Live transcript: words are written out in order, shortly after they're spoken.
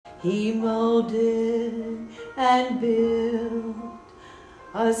he molded and built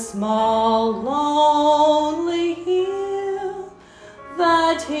a small lonely hill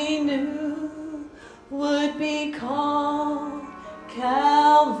that he knew would be called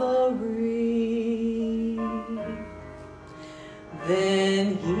Calvary.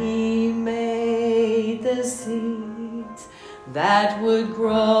 Then he made the seeds that would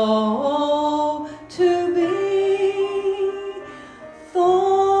grow to be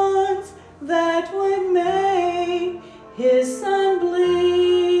thorns that would make his son bleed.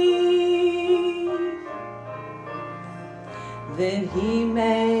 Then he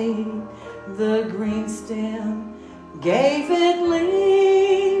made the green stem, gave it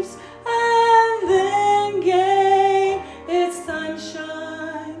leaves, and then gave it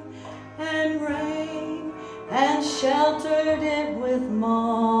sunshine and rain, and sheltered it with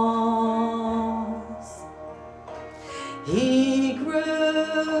moss. He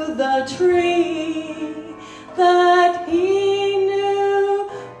grew the tree that he knew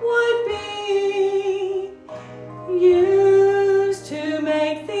would be used to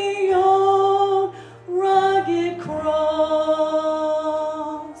make the old rugged cross.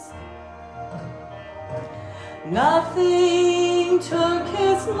 Nothing took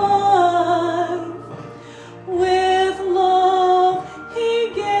his life, with love he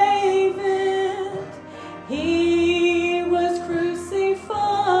gave it. He was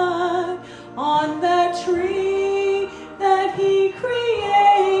crucified on that tree that he created.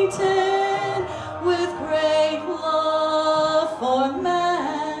 With great love for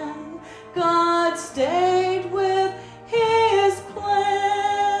man, God stayed with his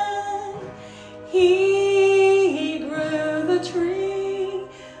plan. He grew the tree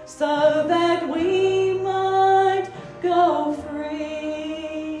so that we might go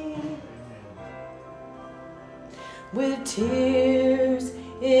free. With tears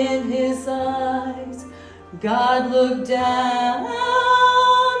in his eyes, God looked down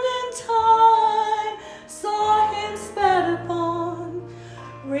in time, saw him spat upon,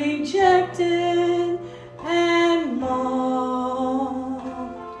 rejected and mocked.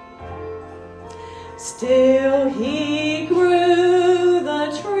 Still he grew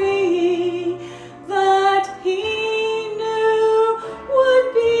the tree that he knew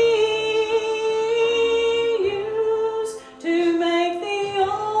would be used to make the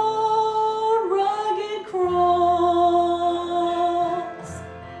old rugged cross.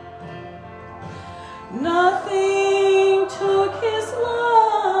 Nothing took his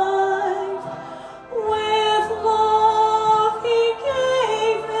life, with love he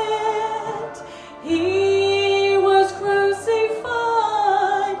gave it. He was crucified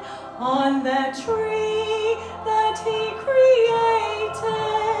on that tree that he created.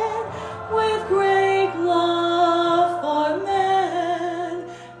 With great love for man,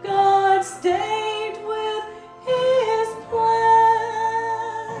 God stayed with his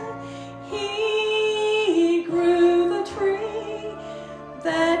plan. He grew the tree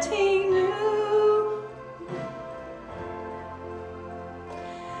that he knew.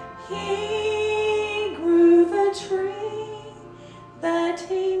 He grew the tree that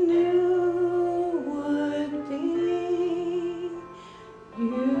he knew would be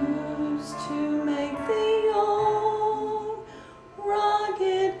used to make the old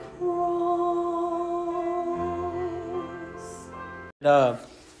rugged cross.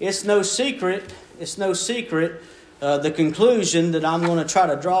 It's no secret the conclusion that I'm going to try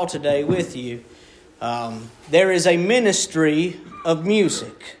to draw today with you. There is a ministry of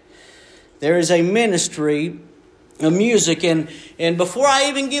music. There is a ministry of music. And before I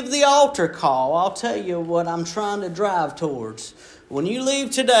even give the altar call, I'll tell you what I'm trying to drive towards. When you leave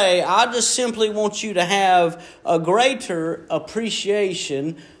today, I just simply want you to have a greater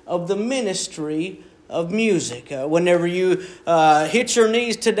appreciation of the ministry of music. Whenever you hit your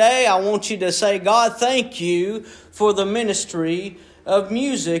knees today, I want you to say, God, thank you for the ministry of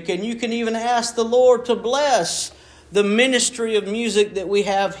music. And you can even ask the Lord to bless the ministry of music that we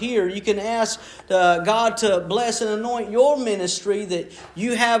have here. You can ask God to bless and anoint your ministry that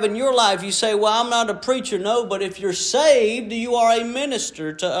you have in your life. You say, well, I'm not a preacher. No, but if you're saved, you are a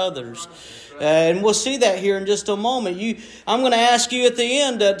minister to others. And we'll see that here in just a moment. I'm going to ask you at the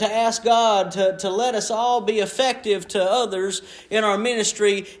end to ask God to let us all be effective to others in our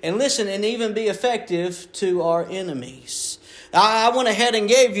ministry, and listen, and even be effective to our enemies. I went ahead and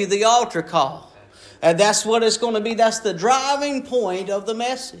gave you the altar call. That's what it's going to be. That's the driving point of the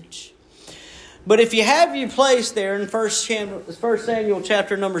message. But if you have your place there in 1 Samuel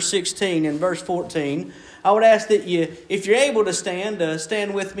chapter number 16 and verse 14, I would ask that you, if you're able to stand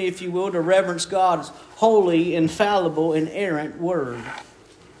with me, if you will, to reverence God's holy, infallible, inerrant word.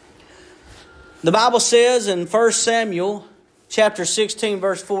 The Bible says in 1 Samuel chapter 16,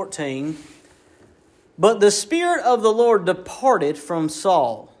 verse 14, "But the Spirit of the Lord departed from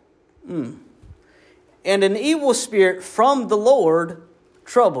Saul, and an evil spirit from the Lord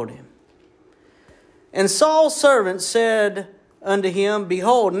troubled him. And Saul's servant said unto him,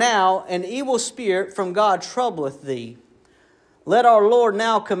 Behold, now an evil spirit from God troubleth thee. Let our Lord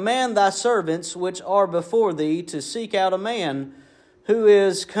now command thy servants which are before thee to seek out a man who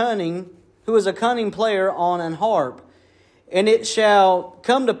is a cunning player on an harp. And it shall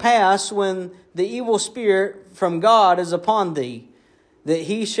come to pass when the evil spirit from God is upon thee, that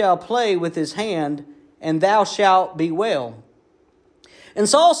he shall play with his hand, and thou shalt be well. And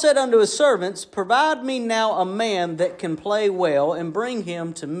Saul said unto his servants, Provide me now a man that can play well, and bring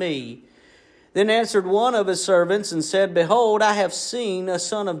him to me. Then answered one of his servants and said, Behold, I have seen a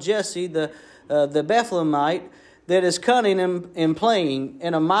son of Jesse the Bethlehemite, that is cunning in playing,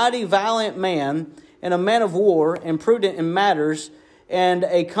 and a mighty valiant man, and a man of war, and prudent in matters, and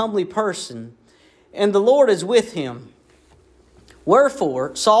a comely person. And the Lord is with him.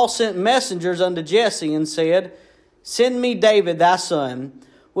 Wherefore Saul sent messengers unto Jesse, and said, Send me David thy son,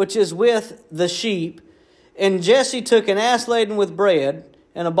 which is with the sheep. And Jesse took an ass laden with bread,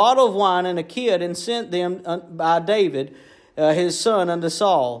 and a bottle of wine, and a kid, and sent them by David his son unto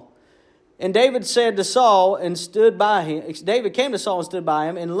Saul. And David said to Saul, and stood by him. David came to Saul and stood by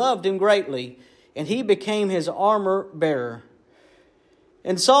him, and loved him greatly, and he became his armor bearer.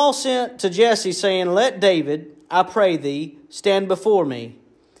 And Saul sent to Jesse, saying, Let David, I pray thee, stand before me,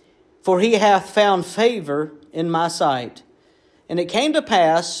 for he hath found favor in my sight. And it came to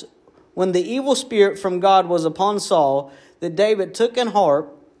pass, when the evil spirit from God was upon Saul, that David took an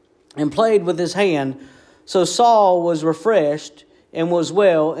harp and played with his hand. So Saul was refreshed and was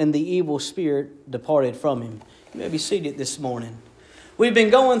well, and the evil spirit departed from him." You may be seated this morning. We've been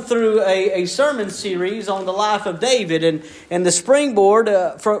going through a sermon series on the life of David, and the springboard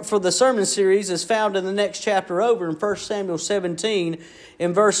for the sermon series is found in the next chapter over in 1 Samuel 17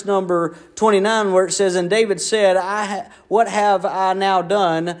 in verse number 29, where it says, And David said, What have I now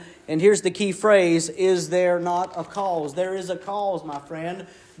done? And here's the key phrase, Is there not a cause? There is a cause, my friend.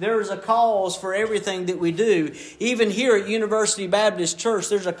 There is a cause for everything that we do. Even here at University Baptist Church,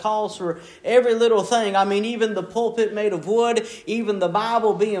 there's a cause for every little thing. I mean, even the pulpit made of wood, even the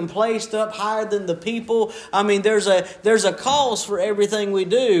Bible being placed up higher than the people. I mean, there's a cause for everything we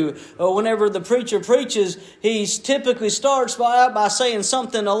do. Whenever the preacher preaches, he typically starts by saying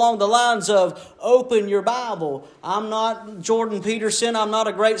something along the lines of, open your Bible. I'm not Jordan Peterson. I'm not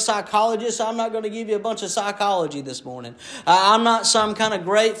a great psychologist. I'm not going to give you a bunch of psychology this morning. I'm not some kind of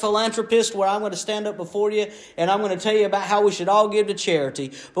great philanthropist where I'm going to stand up before you and I'm going to tell you about how we should all give to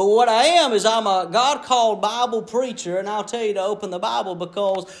charity. But what I am is I'm a God-called Bible preacher, and I'll tell you to open the Bible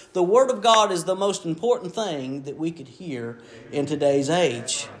because the Word of God is the most important thing that we could hear in today's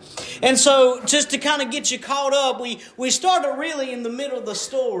age. And so just to kind of get you caught up, we started really in the middle of the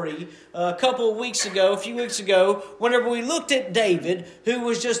story a few weeks ago, whenever we looked at David, who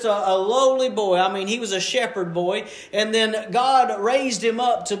was just a lowly boy. I mean, he was a shepherd boy, and then God raised him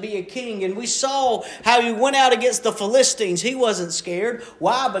up to be a king, and we saw how he went out against the Philistines. He wasn't scared.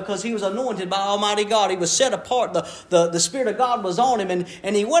 Why? Because he was anointed by Almighty God. He was set apart. The Spirit of God was on him,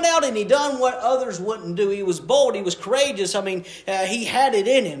 and he went out and he done what others wouldn't do. He was bold. He was courageous. I mean, he had it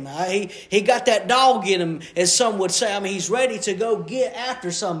in him. He got that dog in him, as some would say. I mean, he's ready to go get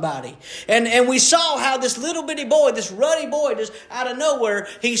after somebody. And we saw how this little bitty boy, this ruddy boy, just out of nowhere,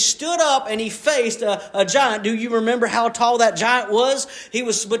 he stood up and he faced a giant. Do you remember how tall that giant was? He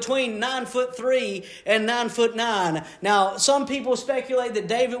was between 9'3" and 9'9". Now, some people speculate that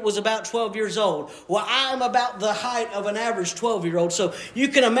David was about 12 years old. Well, I am about the height of an average 12-year-old. So you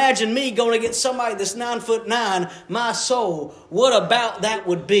can imagine me going against somebody that's 9'9". My soul, what about that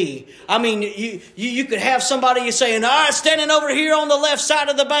would be? I mean, you could have somebody saying, all right, standing over here on the left side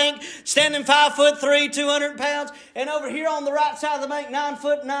of the bank, standing 5'3", 200 pounds, and over here on the right side of the bank,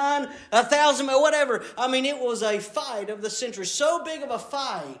 9'9", 1,000, whatever. I mean, it was a fight of the century. So big of a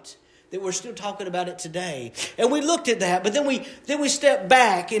fight that we're still talking about it today. And we looked at that, but then we stepped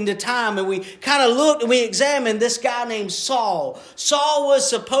back into time and we kind of looked and we examined this guy named Saul. Saul was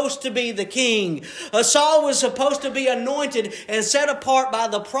supposed to be the king. Saul was supposed to be anointed and set apart by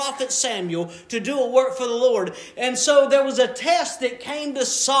the prophet Samuel to do a work for the Lord. And so there was a test that came to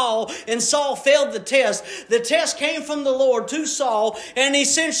Saul, and Saul failed the test. The test came from the Lord to Saul, and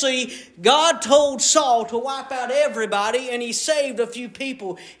essentially God told Saul to wipe out everybody, and he saved a few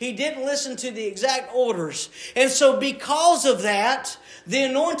people. He didn't didn't listen to the exact orders. And so because of that, the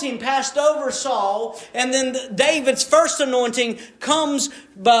anointing passed over Saul, and then David's first anointing comes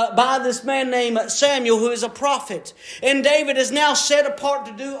by this man named Samuel, who is a prophet. And David is now set apart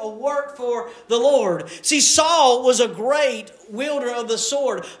to do a work for the Lord. See, Saul was a great wielder of the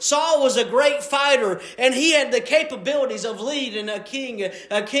sword. Saul was a great fighter, and he had the capabilities of leading a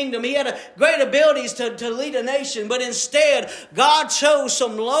kingdom. He had great abilities to lead a nation, but instead, God chose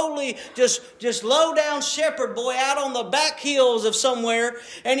some lowly, just low down shepherd boy out on the back hills of somewhere,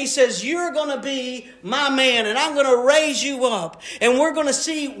 and he says, "You're going to be my man, and I'm going to raise you up." And we're going to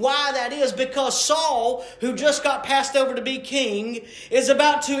see why that is, because Saul, who just got passed over to be king, is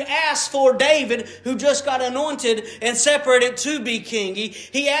about to ask for David, who just got anointed and separated to be king.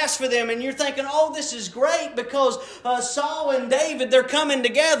 He asked for them, and you're thinking, oh, this is great because Saul and David, they're coming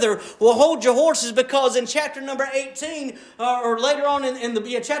together. Well, hold your horses, because in chapter number 18, or later on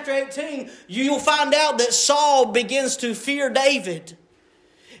in chapter 18, you'll find out that Saul begins to fear David.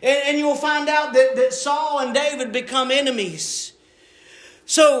 And you'll find out that Saul and David become enemies.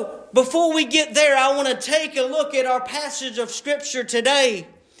 So before we get there, I want to take a look at our passage of Scripture today.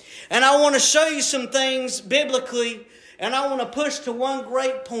 And I want to show you some things biblically. And I want to push to one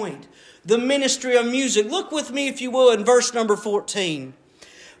great point. The ministry of music. Look with me, if you will, in verse number 14.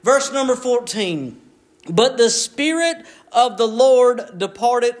 Verse number 14. But the Spirit of the Lord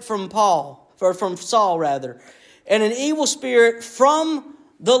departed from Saul, and an evil spirit from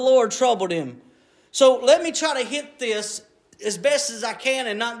the Lord troubled him. So let me try to hit this as best as I can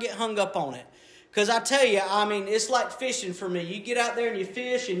and not get hung up on it. Because I tell you, it's like fishing for me. You get out there and you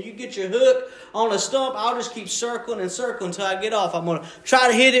fish and you get your hook on a stump. I'll just keep circling and circling until I get off. I'm going to try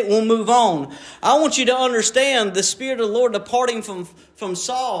to hit it and we'll move on. I want you to understand the Spirit of the Lord departing from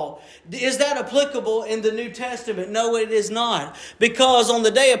Saul. Is that applicable in the New Testament? No, it is not. Because on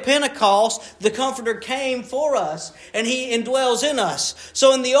the day of Pentecost, the Comforter came for us and He indwells in us.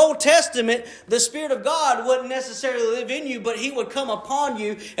 So in the Old Testament, the Spirit of God wouldn't necessarily live in you, but He would come upon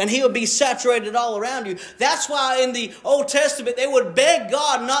you and He would be saturated all around you. That's why in the Old Testament, they would beg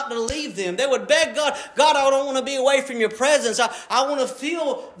God not to leave them. They would beg God, God, I don't want to be away from your presence. I want to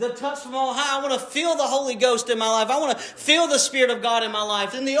feel the touch from on high. I want to feel the Holy Ghost in my life. I want to feel the Spirit of God in my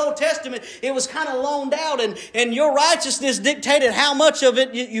life. In the Old Testament, it was kind of loaned out, and your righteousness dictated how much of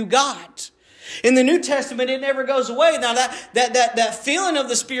it you got. In the New Testament, it never goes away. Now, that feeling of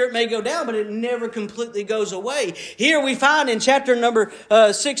the Spirit may go down, but it never completely goes away. Here we find in chapter number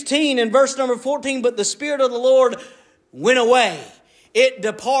 16 and verse number 14, but the Spirit of the Lord went away. It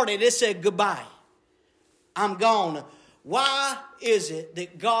departed. It said, goodbye. I'm gone. Why is it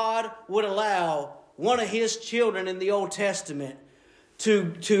that God would allow one of His children in the Old Testament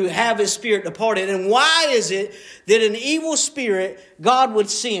to have His Spirit departed? And why is it that an evil spirit God would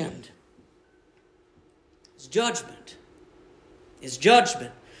send? It's judgment. It's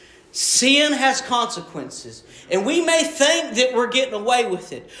judgment. Sin has consequences. And we may think that we're getting away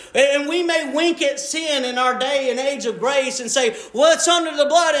with it. And we may wink at sin in our day and age of grace and say, well, it's under the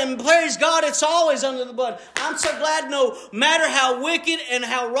blood. And praise God, it's always under the blood. I'm so glad no matter how wicked and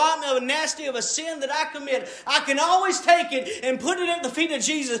how rotten and nasty of a sin that I commit, I can always take it and put it at the feet of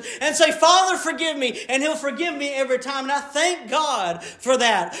Jesus and say, Father, forgive me. And He'll forgive me every time. And I thank God for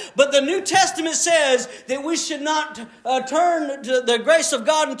that. But the New Testament says that we should not turn to the grace of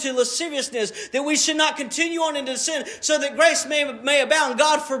God into lasciviousness, that we should not continue on into sin so that grace may abound.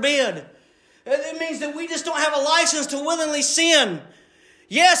 God forbid. It means that we just don't have a license to willingly sin.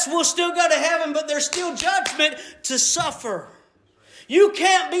 Yes, we'll still go to heaven, but there's still judgment to suffer. You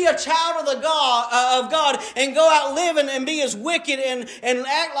can't be a child of God and go out living and be as wicked and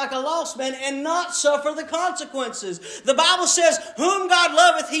act like a lost man and not suffer the consequences. The Bible says, whom God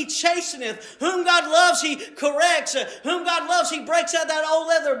loveth, He chasteneth. Whom God loves, He corrects. Whom God loves, He breaks out that old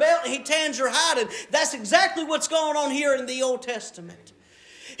leather belt and He tans your hide. And that's exactly what's going on here in the Old Testament.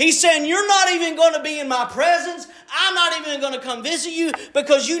 He's saying, you're not even going to be in my presence. I'm not even going to come visit you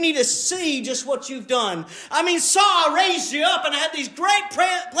because you need to see just what you've done. Saul, I raised you up and I had these great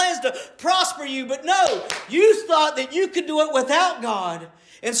plans to prosper you. But no, you thought that you could do it without God.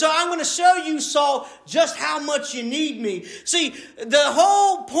 And so I'm going to show you, Saul, just how much you need me. See, the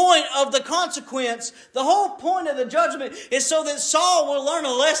whole point of the consequence, the whole point of the judgment is so that Saul will learn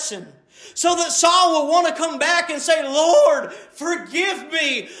a lesson. So that Saul will want to come back and say, Lord, forgive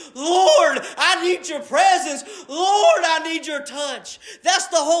me. Lord, I need your presence. Lord, I need your touch. That's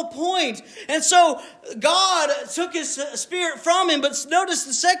the whole point. And so God took His Spirit from him. But notice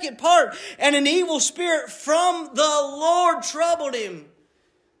the second part. And an evil spirit from the Lord troubled him.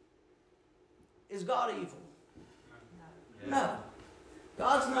 Is God evil? No.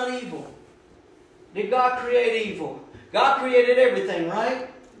 God's not evil. Did God create evil? God created everything, right?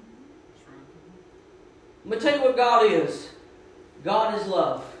 Let me tell you what God is. God is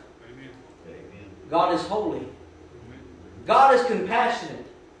love. Amen. God is holy. God is compassionate.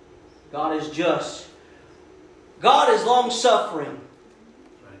 God is just. God is long-suffering.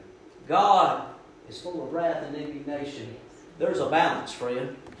 God is full of wrath and indignation. There's a balance,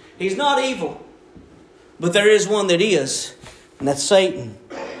 friend. He's not evil. But there is one that is. And that's Satan.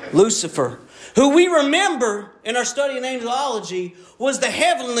 Lucifer. Who we remember in our study in angelology was the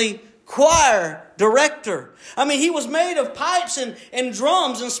heavenly choir director. I mean, he was made of pipes and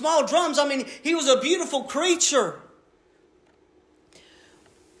drums and small drums. I mean, he was a beautiful creature.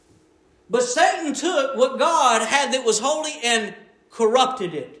 But Satan took what God had that was holy and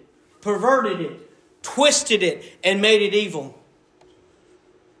corrupted it, perverted it, twisted it, and made it evil.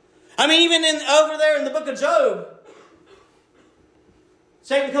 I mean, even over there in the book of Job,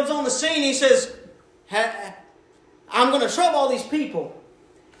 Satan comes on the scene. He says, I'm going to trouble all these people.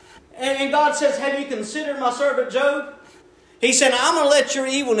 And God says, have you considered my servant Job? He said, I'm going to let your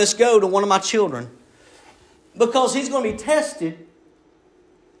evilness go to one of my children. Because he's going to be tested.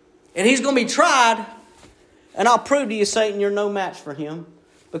 And he's going to be tried. And I'll prove to you, Satan, you're no match for him.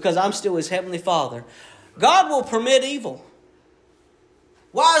 Because I'm still his heavenly Father. God will permit evil.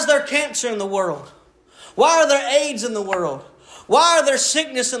 Why is there cancer in the world? Why are there AIDS in the world? Why are there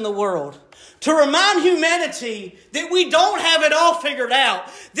sickness in the world? To remind humanity that we don't have it all figured out.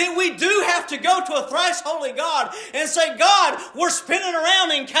 That we do have to go to a thrice holy God and say, God, we're spinning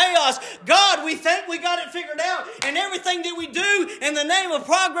around in chaos. God, we think we got it figured out. And everything that we do in the name of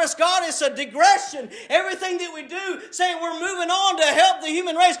progress, God, is a digression. Everything that we do, saying we're moving on to help the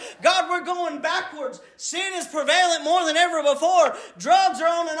human race. God, we're going backwards. Sin is prevalent more than ever before. Drugs are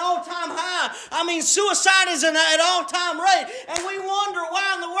on an all-time high. I mean, suicide is at an all-time rate. And we wonder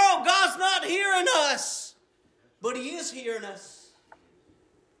why in the world God's not hearing us. But He is hearing us.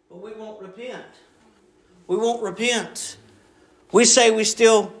 But we won't repent. We won't repent. We say we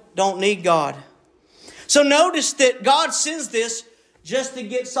still don't need God. So notice that God sends this just to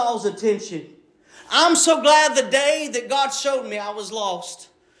get Saul's attention. I'm so glad the day that God showed me I was lost.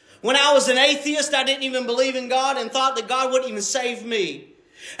 When I was an atheist, I didn't even believe in God and thought that God wouldn't even save me.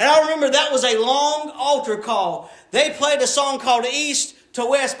 And I remember that was a long altar call. They played a song called East to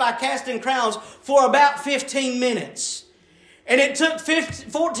West by Casting Crowns for about 15 minutes. And it took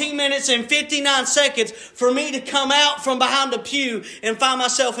 14 minutes and 59 seconds for me to come out from behind the pew and find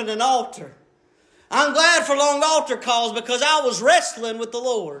myself in an altar. I'm glad for long altar calls because I was wrestling with the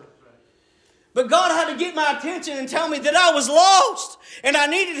Lord. But God had to get my attention and tell me that I was lost and I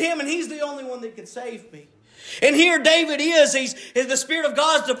needed Him, and He's the only one that could save me. And here David is. The Spirit of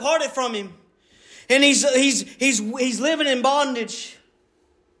God's departed from him. And he's living in bondage.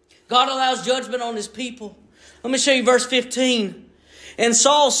 God allows judgment on His people. Let me show you verse 15. And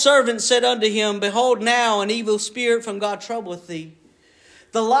Saul's servant said unto him, Behold, now an evil spirit from God troubleth thee.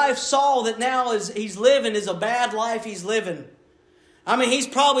 The life Saul that now he's living is a bad life he's living. I mean, he's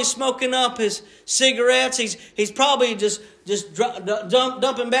probably smoking up his cigarettes. He's probably just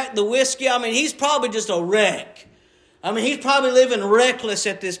dumping back the whiskey. I mean, he's probably just a wreck. I mean, he's probably living reckless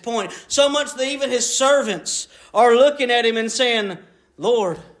at this point. So much that even his servants are looking at him and saying,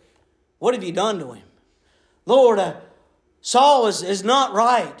 Lord, what have you done to him? Lord, Saul is not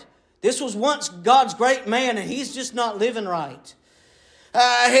right. This was once God's great man, and he's just not living right.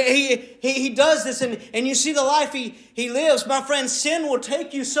 He does this, and you see the life he lives. My friend, sin will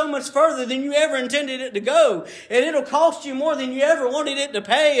take you so much further than you ever intended it to go. And it'll cost you more than you ever wanted it to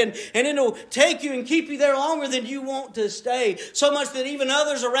pay. And it'll take you and keep you there longer than you want to stay. So much that even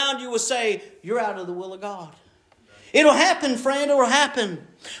others around you will say, you're out of the will of God. It'll happen, friend. It will happen.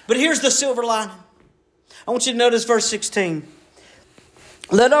 But here's the silver lining. I want you to notice verse 16.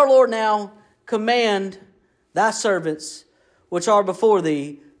 Let our Lord now command thy servants which are before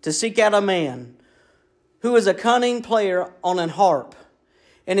thee, to seek out a man who is a cunning player on an harp.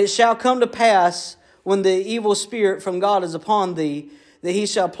 And it shall come to pass, when the evil spirit from God is upon thee, that he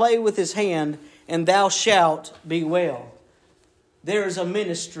shall play with his hand, and thou shalt be well. There is a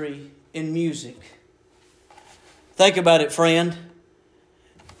ministry in music. Think about it, friend.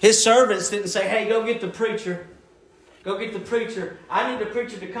 His servants didn't say, hey, go get the preacher. Go get the preacher. I need the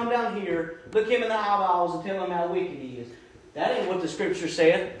preacher to come down here, look him in the eyeballs, and tell him how wicked he is. That ain't what the Scripture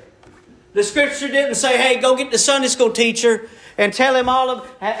said. The Scripture didn't say, hey, go get the Sunday school teacher and tell him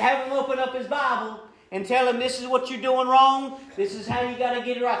have him open up his Bible and tell him this is what you're doing wrong. This is how you got to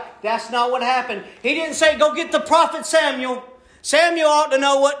get it right. That's not what happened. He didn't say, go get the prophet Samuel. Samuel ought to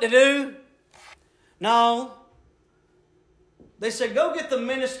know what to do. No. They said, go get the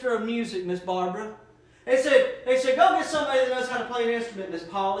minister of music, Miss Barbara. They said, go get somebody that knows how to play an instrument, Miss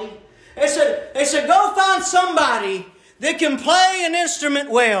Polly. They said, go find somebody that can play an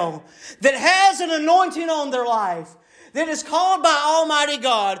instrument well, that has an anointing on their life, that is called by Almighty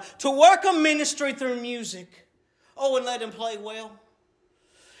God to work a ministry through music. Oh, and let him play well.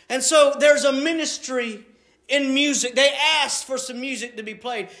 And so there's a ministry in music. They asked for some music to be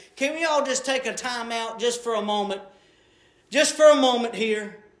played. Can we all just take a time out just for a moment? Just for a moment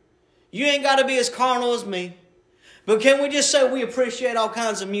here. You ain't got to be as carnal as me. But can we just say we appreciate all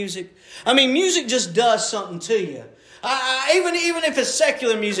kinds of music? I mean, music just does something to you. Even if it's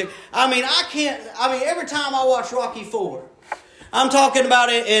secular music. Every time I watch Rocky IV, I'm talking about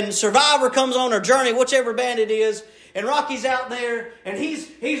it, and Survivor comes on, or Journey, whichever band it is, and Rocky's out there, and he's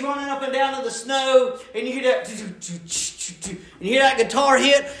running up and down in the snow, and you hear that, and you hear that guitar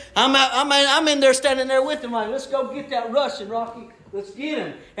hit. I'm in there standing there with him, like, let's go get that Russian, Rocky. Let's get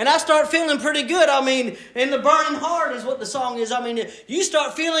him. And I start feeling pretty good. I mean, in the burning heart is what the song is. I mean, you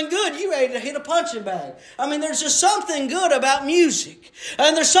start feeling good. You ready to hit a punching bag. I mean, there's just something good about music.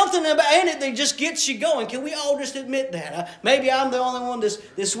 And there's something about it that just gets you going. Can we all just admit that? Maybe I'm the only one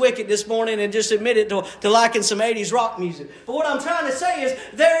this wicked this morning and just admit it to liking some 80s rock music. But what I'm trying to say is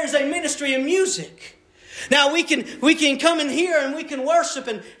there is a ministry in music. Now we can come in here and we can worship,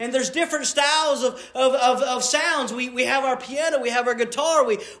 and there's different styles of sounds. We have our piano, we have our guitar,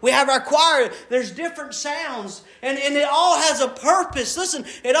 we have our choir. There's different sounds, and it all has a purpose. Listen,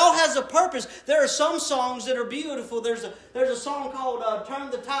 it all has a purpose. There are some songs that are beautiful. There's a song called "Turn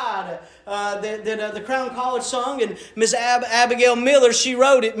the Tide" that the Crown College sung, and Miss Abigail Miller, she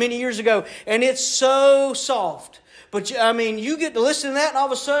wrote it many years ago, and it's so soft. But you get to listen to that, and all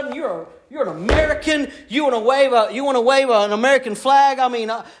of a sudden you're an American. You want to wave an American flag.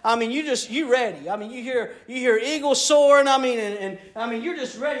 You ready. I mean, you hear eagles soaring. You're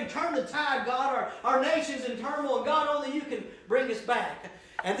just ready. Turn the tide, God. Our nation's in turmoil. God, only you can bring us back.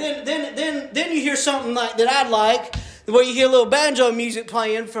 And then you hear something like that I'd like, where you hear a little banjo music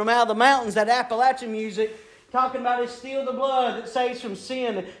playing from out of the mountains, that Appalachian music. Talking about it's still the blood that saves from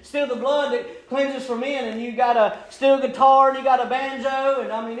sin, still the blood that cleanses from sin, and you got a steel guitar and you got a banjo,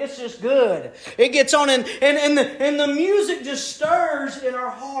 and it's just good. It gets on, and the music just stirs in our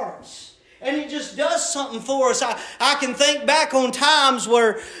hearts. And it just does something for us. I can think back on times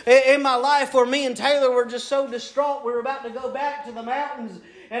where in my life where me and Taylor were just so distraught. We were about to go back to the mountains,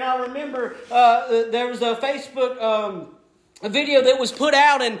 and I remember there was a Facebook a video that was put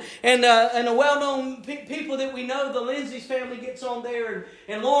out, and a well-known people that we know, the Lindsay's family gets on there,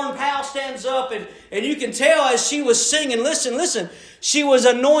 and Lauren Powell stands up, and you can tell as she was singing, listen, she was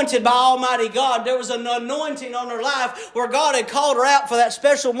anointed by Almighty God. There was an anointing on her life where God had called her out for that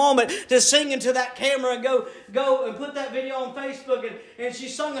special moment to sing into that camera and go and put that video on Facebook. And she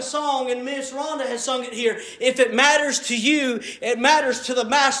sung a song, and Miss Rhonda has sung it here. If it matters to you, it matters to the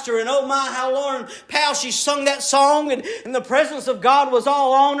Master. And oh my, how Lauren Powell, she sung that song, and the presence of God was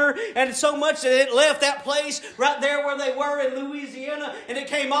all on her. And so much that it left that place right there where they were in Louisiana, and it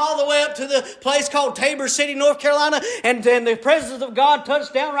came all the way up to the place called Tabor City, North Carolina. And the presence of God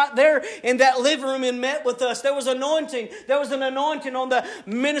touched down right there in that living room and met with us. There was anointing. There was an anointing on the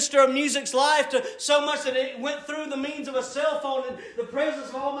minister of music's life, to so much that it went through the means of a cell phone, and the presence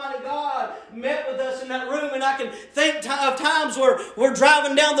of Almighty God met with us in that room. And I can think of times where we're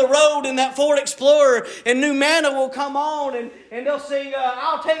driving down the road in that Ford Explorer, and New Manna will come on, and they'll sing,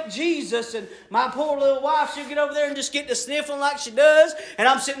 I'll Take Jesus. And my poor little wife, she'll get over there and just get to sniffling like she does. And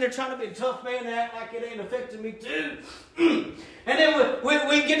I'm sitting there trying to be a tough man and act like it ain't affecting me too. And then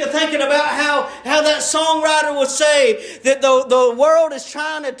we get to thinking about how that songwriter would say that the world is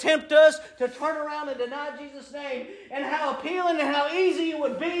trying to tempt us to turn around and deny Jesus' name, and how appealing and how easy it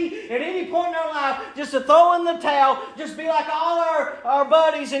would be at any point in our life just to throw in the towel, just be like all our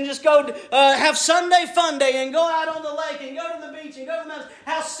buddies and just go have Sunday fun day and go out on the lake and go to the beach and go to the mountains.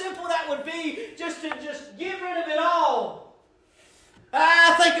 How simple that would be just to get rid of it all.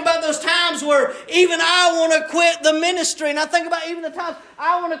 I think about those times where even I want to quit the ministry, and I think about even the times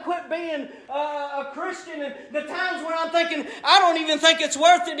I want to quit being a Christian, and the times when I'm thinking, I don't even think it's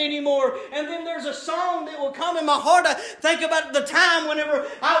worth it anymore. And then there's a song that will come in my heart. I think about the time whenever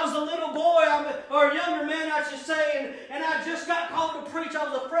I was a little boy, or a younger man, I should say, and I just got called to preach. I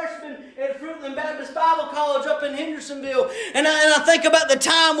was a freshman at Fruitland Baptist Bible College up in Hendersonville. And I think about the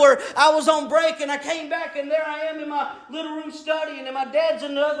time where I was on break, and I came back, and there I am in my little room studying, and my dad's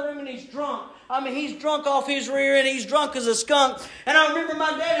in the other room and he's drunk. I mean, he's drunk off his rear and he's drunk as a skunk. And I remember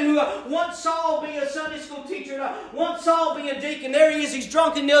my dad, who once saw be a Sunday school teacher, and once saw be a deacon. There he is, he's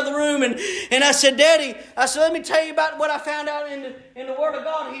drunk in the other room. And I said, Daddy, I said, let me tell you about what I found out in the Word of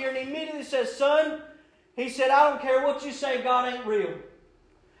God here. And he immediately says, son, he said, I don't care what you say, God ain't real.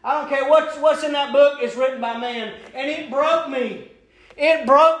 I don't care what's in that book, it's written by man. And it broke me. It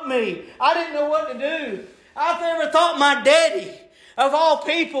broke me. I didn't know what to do. I've never thought my daddy, of all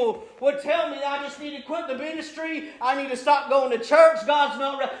people, would tell me that I just need to quit the ministry. I need to stop going to church. God's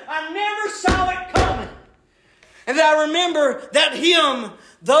not real. I never saw it coming. And then I remember that hymn,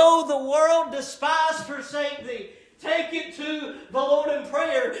 though the world despise forsake thee, take it to the Lord in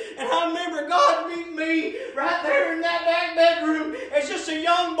prayer. And I remember God meeting me right there in that back bedroom as just a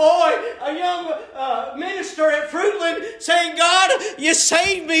young boy, a young minister at Fruitland, saying, God, you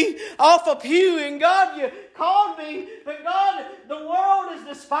saved me off a pew, and God, you called me, but God, the world is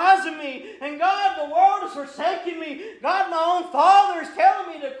despising me, and God, the world is forsaking me. God, my own father is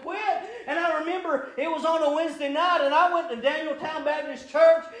telling me to quit. And I remember it was on a Wednesday night, and I went to Danieltown Baptist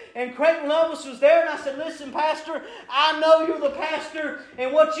Church, and Creighton Lovis was there, and I said, listen, Pastor, I know you're the pastor,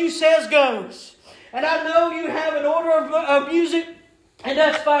 and what you says goes. And I know you have an order of music, and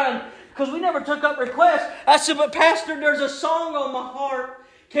that's fine, because we never took up requests. I said, but Pastor, there's a song on my heart.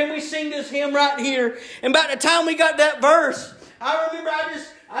 Can we sing this hymn right here? And by the time we got that verse, I remember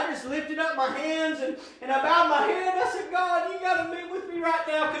I just lifted up my hands and I bowed my head. I said, God, you got to meet with me right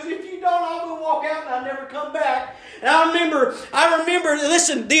now, because if you don't, I'm going to walk out and I'll never come back. And I remember,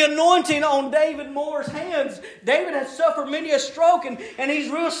 listen, the anointing on David Moore's hands. David has suffered many a stroke, and he's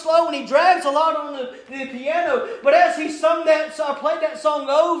real slow, and he drags a lot on the piano. But as he sung that, so I played that song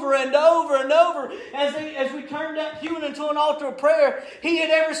over and over and over, as we turned that pew into an altar of prayer, he hit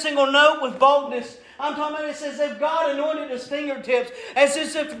every single note with boldness. I'm talking about, it says, if God anointed his fingertips, as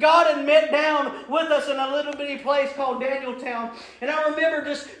if God had met down with us in a little bitty place called Danieltown. And I remember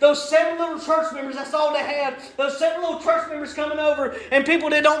just those 7 little church members, that's all they had. Those 7 little church members coming over, and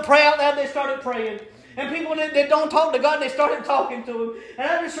people that don't pray out loud, they started praying. And people that don't talk to God, they started talking to Him. And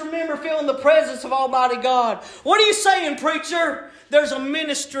I just remember feeling the presence of Almighty God. What are you saying, preacher? There's a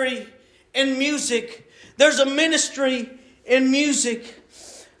ministry in music. There's a ministry in music.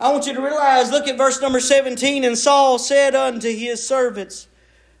 I want you to realize, look at verse number 17. And Saul said unto his servants,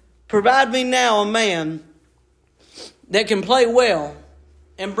 provide me now a man that can play well,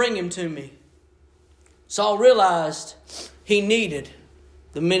 and bring him to me. Saul realized he needed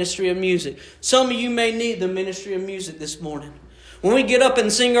the ministry of music. Some of you may need the ministry of music this morning. When we get up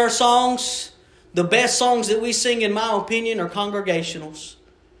and sing our songs, the best songs that we sing, in my opinion, are congregationals.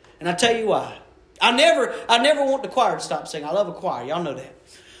 And I tell you why. I never want the choir to stop singing. I love a choir. Y'all know that.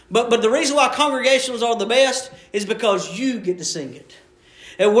 But the reason why congregationals are the best is because you get to sing it.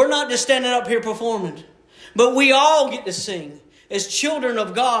 And we're not just standing up here performing, but we all get to sing as children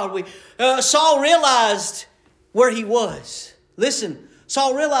of God. Saul realized where he was. Listen,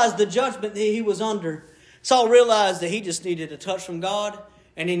 Saul realized the judgment that he was under. Saul realized that he just needed a touch from God,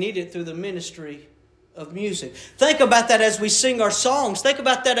 and he needed it through the ministry of music. Think about that as we sing our songs. Think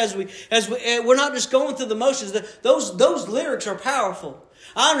about that as we're not just going through the motions. Those lyrics are powerful.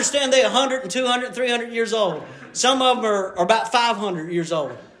 I understand they're 100 and 200 and 300 years old. Some of them are about 500 years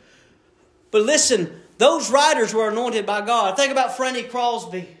old. But listen, those writers were anointed by God. Think about Franny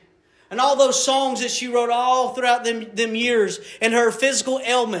Crosby and all those songs that she wrote all throughout them years, and her physical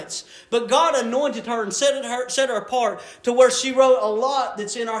ailments. But God anointed her and set her apart to where she wrote a lot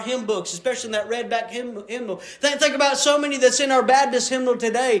that's in our hymn books, especially in that redback hymnal. Think about so many that's in our Baptist hymnal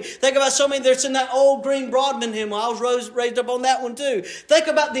today. Think about so many that's in that old Green Broadman hymnal. I was raised up on that one too. Think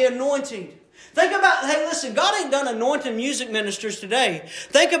about the anointing. Think about, hey, listen, God ain't done anointing music ministers today.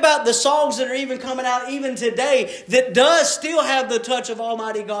 Think about the songs that are even coming out even today that does still have the touch of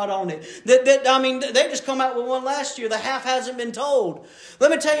Almighty God on it. They just come out with one last year, The Half Hasn't Been Told.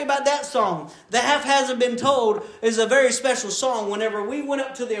 Let me tell you about that song. The Half Hasn't Been Told is a very special song. Whenever we went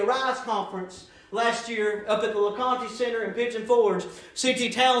up to the Arise Conference last year up at the LeConte Center in Pigeon Forge, C.T.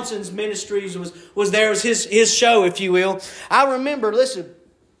 Townsend's ministries was there. It was his show, if you will. I remember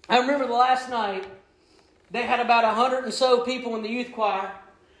the last night, they had about 100 and so people in the youth choir.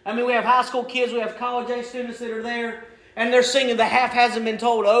 I mean, we have high school kids, we have college age students that are there, and they're singing The Half Hasn't Been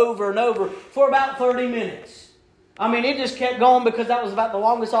Told over and over for about 30 minutes. I mean, it just kept going because that was about the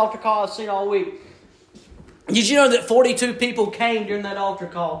longest altar call I've seen all week. Did you know that 42 people came during that altar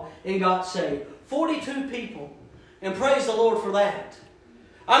call and got saved? 42 people. And praise the Lord for that.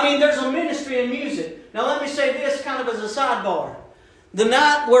 I mean, there's a ministry in music. Now, let me say this kind of as a sidebar. The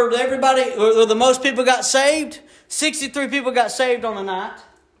night where the most people got saved, 63 people got saved on the night.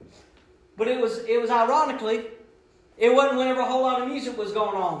 But it was ironically, it wasn't whenever a whole lot of music was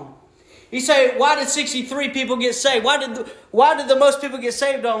going on. You say, why did 63 people get saved? Why did the most people get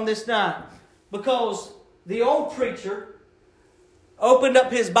saved on this night? Because the old preacher opened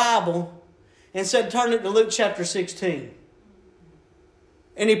up his Bible and said, turn it to Luke chapter 16.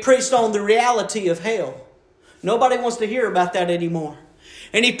 And he preached on the reality of hell. Nobody wants to hear about that anymore.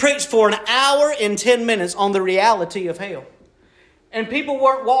 And he preached for an hour and 10 minutes on the reality of hell. And people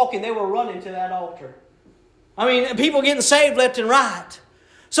weren't walking, they were running to that altar. I mean, people getting saved left and right.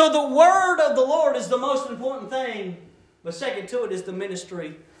 So the word of the Lord is the most important thing. But second to it is the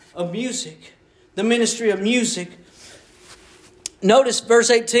ministry of music. The ministry of music. Notice verse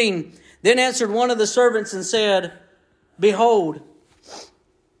 18. Then answered one of the servants and said, Behold,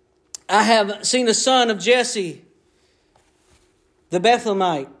 I have seen a son of Jesse, the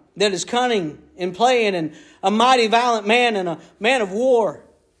Bethlehemite, that is cunning in playing, and a mighty violent man, and a man of war,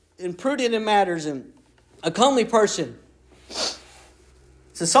 and prudent in matters, and a comely person.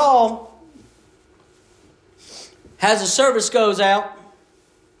 So Saul has a service goes out,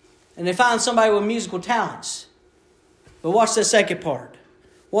 and they find somebody with musical talents. But watch the second part.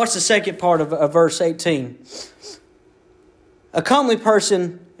 Watch the second part of verse 18. A comely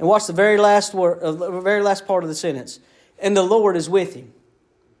person, and watch the very last word, the very last part of the sentence. And the Lord is with him.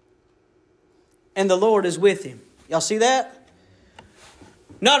 And the Lord is with him. Y'all see that?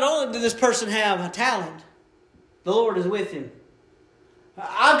 Not only did this person have a talent, the Lord is with him.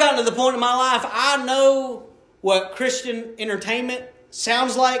 I've gotten to the point in my life, I know what Christian entertainment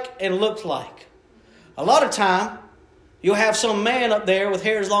sounds like and looks like. A lot of time, you'll have some man up there with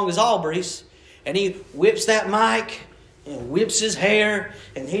hair as long as Aubrey's, and he whips that mic and whips his hair,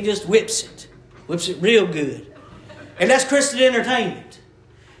 and he just whips it. Whips it real good. And that's Christian entertainment.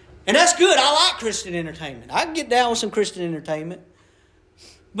 And that's good. I like Christian entertainment. I can get down with some Christian entertainment.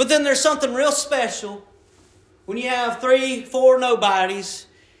 But then there's something real special when you have 3, 4 nobodies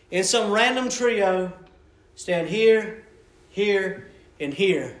in some random trio stand here, here, and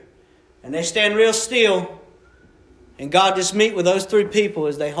here. And they stand real still. And God just meet with those 3 people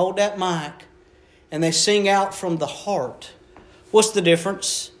as they hold that mic and they sing out from the heart. What's the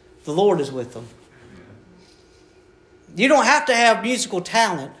difference? The Lord is with them. You don't have to have musical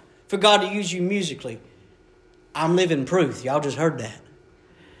talent for God to use you musically. I'm living proof. Y'all just heard that.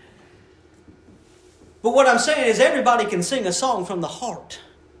 But what I'm saying is everybody can sing a song from the heart.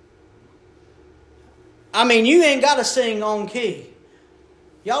 I mean, you ain't got to sing on key.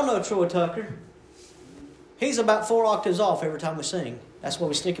 Y'all know Troy Tucker. He's about 4 octaves off every time we sing. That's why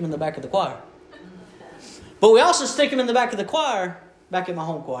we stick him in the back of the choir. But we also stick him in the back of the choir, back in my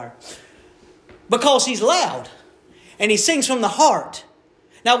home choir, because he's loud and he sings from the heart.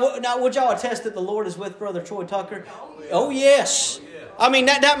 Now, would y'all attest that the Lord is with Brother Troy Tucker? Oh, yes. I mean,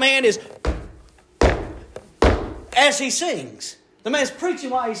 that man is, as he sings. The man's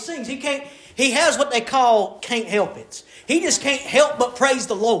preaching while he sings. He has what they call can't help it. He just can't help but praise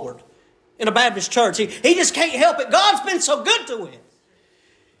the Lord in a Baptist church. He just can't help it. God's been so good to him.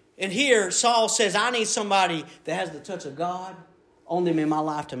 And here Saul says, I need somebody that has the touch of God on them in my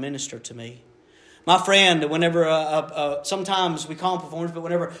life to minister to me. My friend, whenever, sometimes we call them performance, but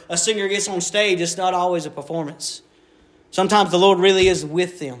whenever a singer gets on stage, it's not always a performance. Sometimes the Lord really is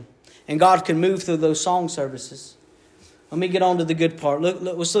with them. And God can move through those song services. Let me get on to the good part.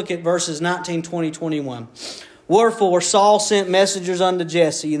 Let's look at verses 19, 20, 21. Wherefore Saul sent messengers unto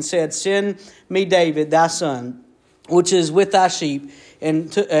Jesse and said, Send me David, thy son, which is with thy sheep.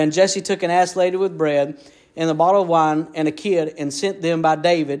 And Jesse took an ass laden with bread, and a bottle of wine, and a kid, and sent them by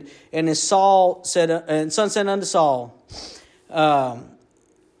David. And his son said unto Saul,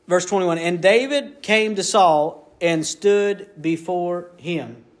 verse 21, And David came to Saul and stood before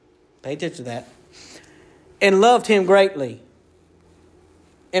him. Pay attention to that. And loved him greatly,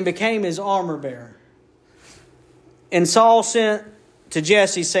 and became his armor bearer. And Saul sent to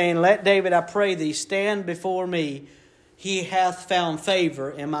Jesse, saying, Let David, I pray thee, stand before me. He hath found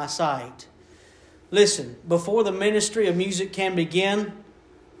favor in my sight. Listen, before the ministry of music can begin,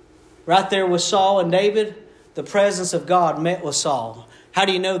 right there with Saul and David, the presence of God met with Saul. How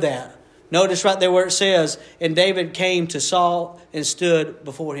do you know that? Notice right there where it says, And David came to Saul and stood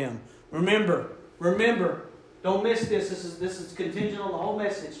before him. Remember, don't miss this. This is contingent on the whole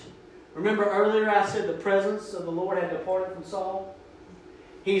message. Remember earlier I said the presence of the Lord had departed from Saul?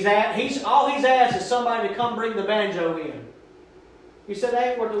 All he's asked is somebody to come bring the banjo in. You said that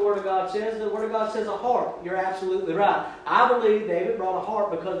ain't what the Word of God says. The Word of God says a harp. You're absolutely right. I believe David brought a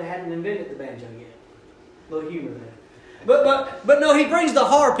harp because they hadn't invented the banjo yet. A little humor there. But no, he brings the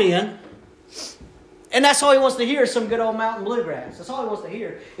harp in. And that's all he wants to hear is some good old mountain bluegrass. That's all he wants to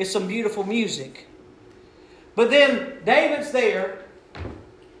hear is some beautiful music. But then David's there,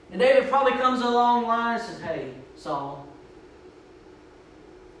 and David probably comes along the line and says, hey, Saul,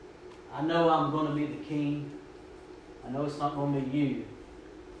 I know I'm going to be the king. I know it's not going to be you,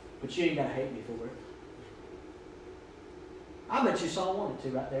 but you ain't got to hate me for it. I bet you Saul wanted to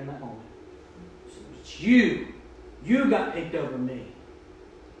right there in that moment. It's you. You got picked over me.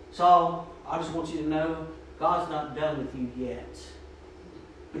 Saul, I just want you to know God's not done with you yet.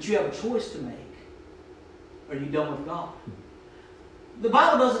 But you have a choice to make. Are you done with God? The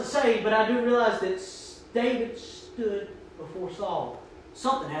Bible doesn't say, but I do realize that David stood before Saul.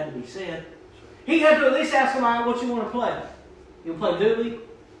 Something had to be said. He had to at least ask him, all right, what you want to play? You want to play Dooley?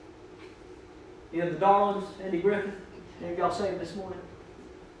 You know, the Darlings, Eddie Griffin? Any of y'all saved this morning?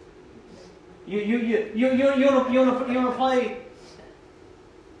 You want to play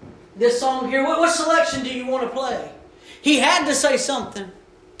this song here? What selection do you want to play? He had to say something.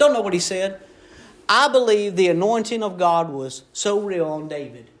 Don't know what he said. I believe the anointing of God was so real on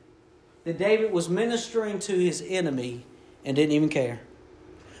David that David was ministering to his enemy and didn't even care.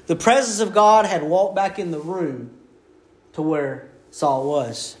 The presence of God had walked back in the room to where Saul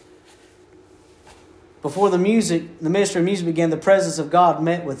was. Before the ministry of music began, the presence of God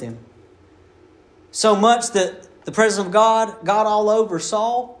met with him. So much that the presence of God got all over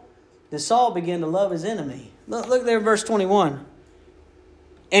Saul, that Saul began to love his enemy. Look there, verse 21.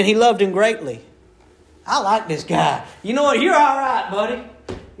 And he loved him greatly. I like this guy. You know what? You're all right, buddy.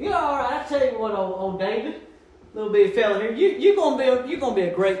 You're all right. I tell you what, old David, little bitty fella here, you're gonna be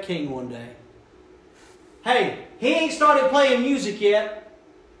a great king one day. Hey, he ain't started playing music yet.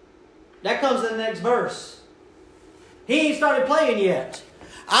 That comes in the next verse. He ain't started playing yet.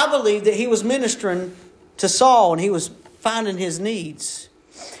 I believe that he was ministering to Saul and he was finding his needs.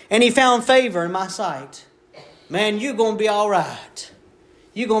 And he found favor in my sight. Man, you're going to be all right.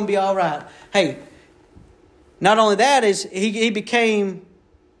 You're going to be all right. Hey, not only that, is he became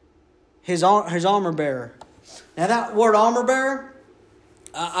his armor bearer. Now that word armor bearer,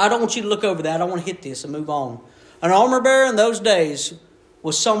 I don't want you to look over that. I want to hit this and move on. An armor bearer in those days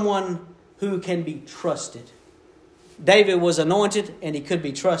was someone who can be trusted. David was anointed and he could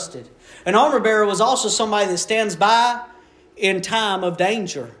be trusted. An armor bearer was also somebody that stands by in time of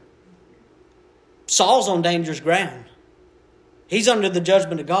danger. Saul's on dangerous ground. He's under the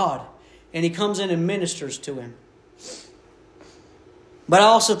judgment of God. And he comes in and ministers to him. But I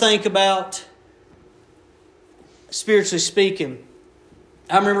also think about, spiritually speaking,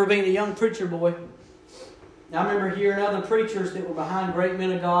 I remember being a young preacher boy. I remember hearing other preachers that were behind great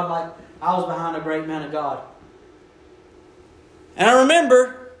men of God like I was behind a great man of God. And I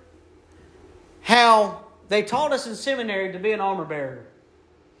remember how they taught us in seminary to be an armor bearer.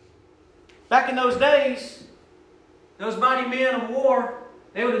 Back in those days, those mighty men of war,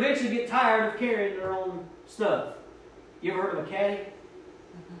 they would eventually get tired of carrying their own stuff. You ever heard of a caddy?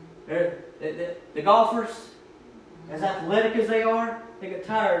 The golfers, as athletic as they are, they get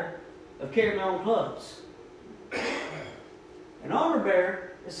tired of carrying their own clubs. An armor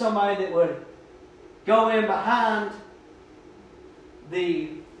bearer is somebody that would go in behind the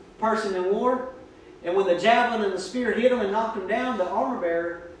person in war, and when the javelin and the spear hit them and knocked them down, the armor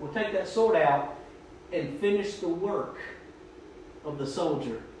bearer will take that sword out and finish the work of the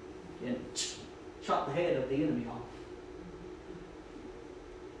soldier and chop the head of the enemy off.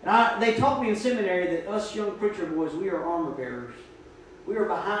 And they taught me in seminary that us young preacher boys, we are armor bearers. We are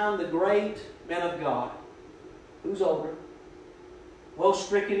behind the great man of God. Who's older? Well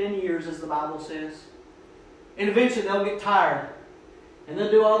stricken in years, as the Bible says. And eventually they'll get tired. And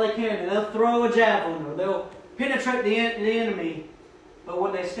they'll do all they can. And they'll throw a javelin or they'll penetrate the enemy. But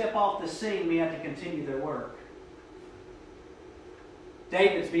when they step off the scene, we have to continue their work.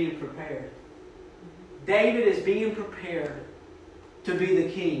 David's being prepared. David is being prepared to be the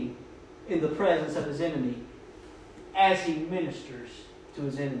king in the presence of his enemy as he ministers to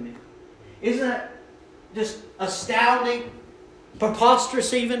his enemy. Isn't that just astounding,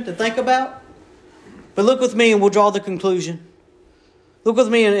 preposterous even to think about? But look with me and we'll draw the conclusion. Look with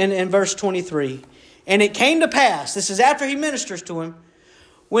me in verse 23. And it came to pass, this is after he ministers to him,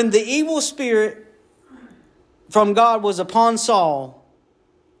 when the evil spirit from God was upon Saul,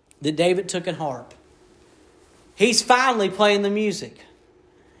 that David took an harp. He's finally playing the music.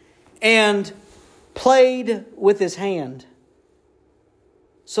 And played with his hand.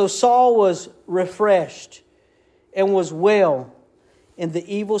 So Saul was refreshed and was well, and the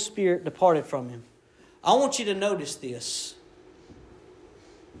evil spirit departed from him. I want you to notice this.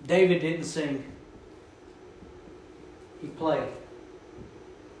 David didn't sing. He played.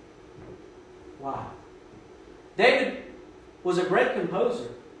 Wow. David was a great composer.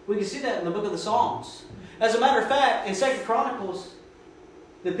 We can see that in the book of the Psalms. As a matter of fact, in 2 Chronicles,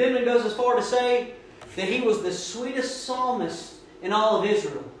 the penman goes as far to say that he was the sweetest psalmist in all of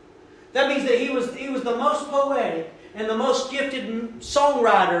Israel. That means that he was the most poetic and the most gifted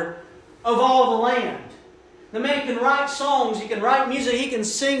songwriter of all the land. The man can write songs, he can write music, he can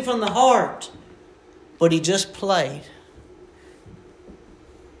sing from the heart. But he just played.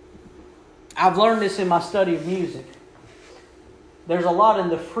 I've learned this in my study of music. There's a lot in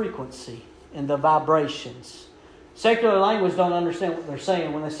the frequency and the vibrations. Secular language don't understand what they're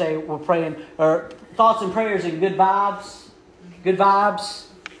saying when they say we're praying, or thoughts and prayers and good vibes. Good vibes.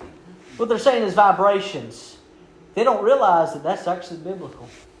 What they're saying is vibrations. They don't realize that that's actually biblical.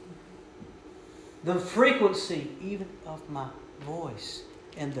 The frequency even of my voice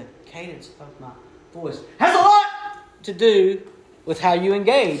and the cadence of my voice has a lot to do with how you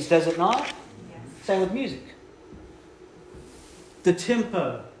engage, does it not? Yes. Same with music. The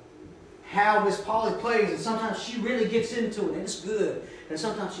tempo. How Miss Polly plays, and sometimes she really gets into it and it's good. And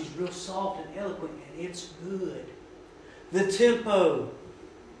sometimes she's real soft and eloquent and it's good. The tempo,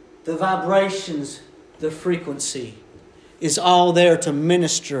 the vibrations, the frequency is all there to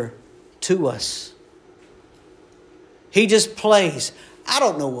minister to us. He just plays. I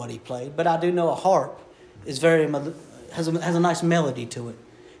don't know what he played, but I do know a harp is has a nice melody to it.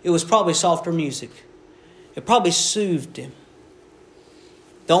 It was probably softer music. It probably soothed him.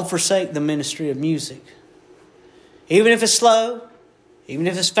 Don't forsake the ministry of music. Even if it's slow, even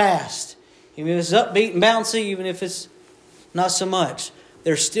if it's fast, even if it's upbeat and bouncy, even if it's not so much,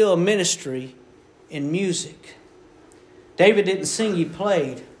 there's still a ministry in music. David didn't sing, he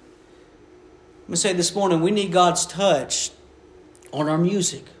played. I'm going to say this morning, we need God's touch on our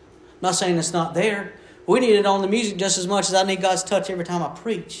music. I'm not saying it's not there. We need it on the music just as much as I need God's touch every time I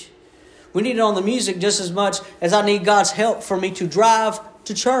preach. We need it on the music just as much as I need God's help for me to drive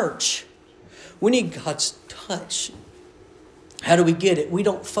to church. We need God's touch. How do we get it? We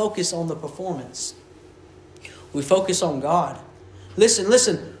don't focus on the performance. We focus on God.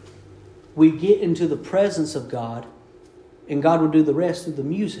 Listen. We get into the presence of God, and God will do the rest through the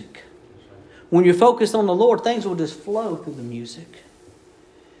music. When you're focused on the Lord, things will just flow through the music.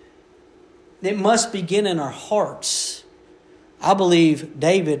 It must begin in our hearts. I believe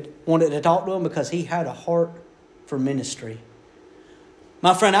David wanted to talk to him because he had a heart for ministry.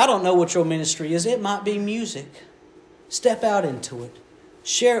 My friend, I don't know what your ministry is. It might be music. Step out into it.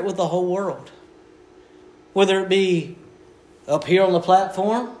 Share it with the whole world. Whether it be up here on the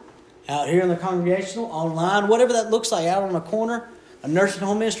platform, out here in the congregational, online, whatever that looks like, out on a corner, a nursing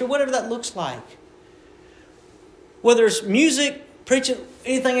home ministry, whatever that looks like. Whether it's music, preaching,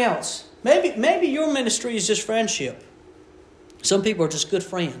 anything else. Maybe your ministry is just friendship. Some people are just good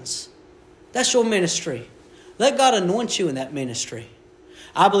friends. That's your ministry. Let God anoint you in that ministry.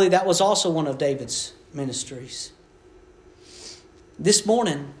 I believe that was also one of David's ministries. This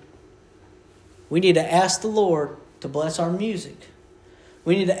morning, we need to ask the Lord to bless our music.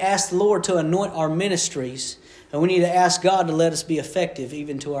 We need to ask the Lord to anoint our ministries. And we need to ask God to let us be effective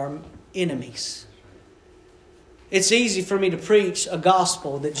even to our enemies. It's easy for me to preach a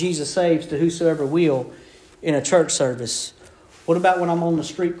gospel that Jesus saves to whosoever will in a church service. What about when I'm on the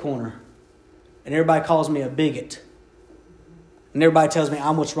street corner and everybody calls me a bigot? And everybody tells me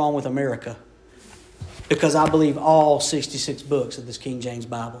I'm what's wrong with America because I believe all 66 books of this King James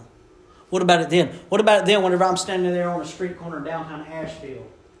Bible. What about it then? What about it then whenever I'm standing there on a street corner in downtown Asheville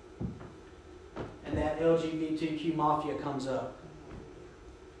and that LGBTQ mafia comes up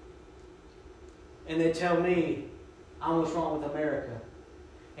and they tell me I'm what's wrong with America.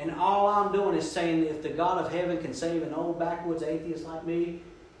 And all I'm doing is saying that if the God of heaven can save an old backwoods atheist like me,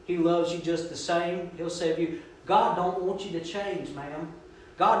 He loves you just the same. He'll save you. God don't want you to change, ma'am.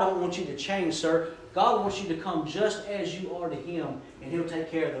 God don't want you to change, sir. God wants you to come just as you are to Him, and He'll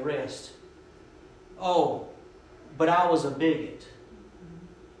take care of the rest. Oh, but I was a bigot.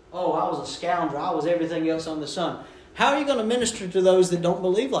 Oh, I was a scoundrel. I was everything else under the sun. How are you going to minister to those that don't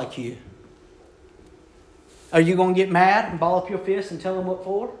believe like you? Are you going to get mad and ball up your fist and tell them what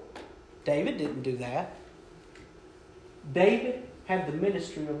for? David didn't do that. David had the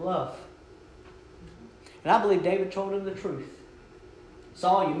ministry of love. And I believe David told him the truth.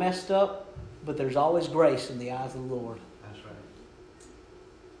 Saul, you messed up, but there's always grace in the eyes of the Lord. That's right.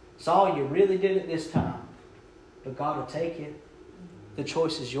 Saul, you really did it this time, but God will take you. The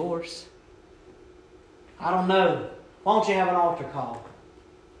choice is yours. I don't know. Why don't you have an altar call?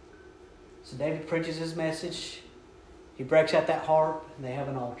 So David preaches his message. He breaks out that harp, and they have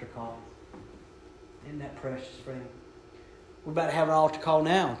an altar call. Isn't that precious, friend? We're about to have an altar call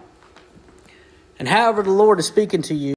now. And however the Lord is speaking to you,